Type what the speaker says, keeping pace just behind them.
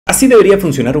¿Así debería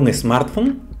funcionar un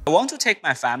smartphone? I want to take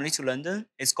my family to London.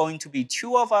 It's going to be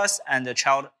 2 of us and a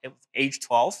child of age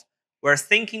 12. We're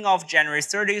thinking of January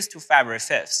 30th to February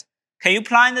 5th. Can you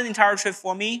plan the entire trip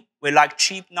for me? We like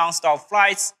cheap non-stop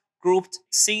flights, grouped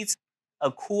seats,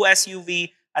 a cool SUV,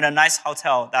 and a nice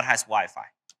hotel that has Wi-Fi.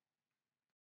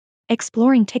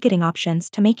 Exploring ticketing options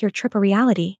to make your trip a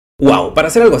reality. Wow, para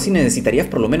hacer algo así necesitarías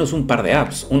por lo menos un par de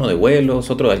apps, uno de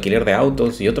vuelos, otro de alquiler de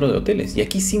autos y otro de hoteles, y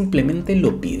aquí simplemente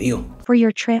lo pidió. For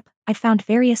your trip, I found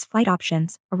various flight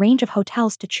options, a range of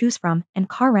hotels to choose from, and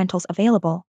car rentals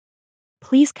available.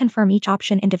 Please confirm each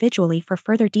option individually for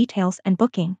further details and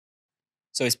booking.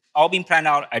 So it's all been planned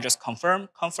out. I just confirm,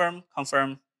 confirm,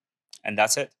 confirm, and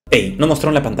that's it. Ey, no mostró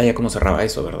en la pantalla cómo cerraba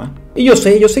eso, ¿verdad? Y yo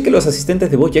sé que los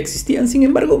asistentes de voz ya existían, sin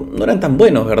embargo, no eran tan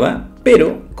buenos, ¿verdad?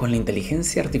 Pero con la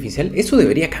inteligencia artificial eso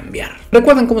debería cambiar.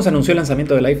 ¿Recuerdan cómo se anunció el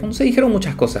lanzamiento del iPhone? Se dijeron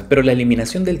muchas cosas, pero la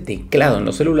eliminación del teclado en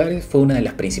los celulares fue una de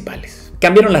las principales.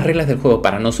 Cambiaron las reglas del juego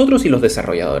para nosotros y los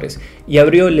desarrolladores, y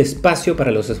abrió el espacio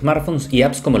para los smartphones y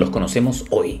apps como los conocemos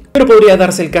hoy. Pero podría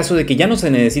darse el caso de que ya no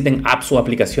se necesiten apps o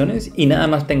aplicaciones y nada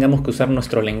más tengamos que usar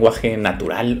nuestro lenguaje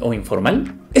natural o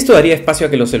informal. ¿Esto daría espacio a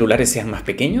que los celulares sean más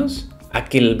pequeños? ¿A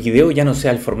que el video ya no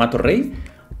sea el formato rey?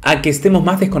 ¿A que estemos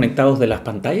más desconectados de las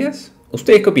pantallas?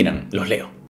 ¿Ustedes qué opinan? Los leo.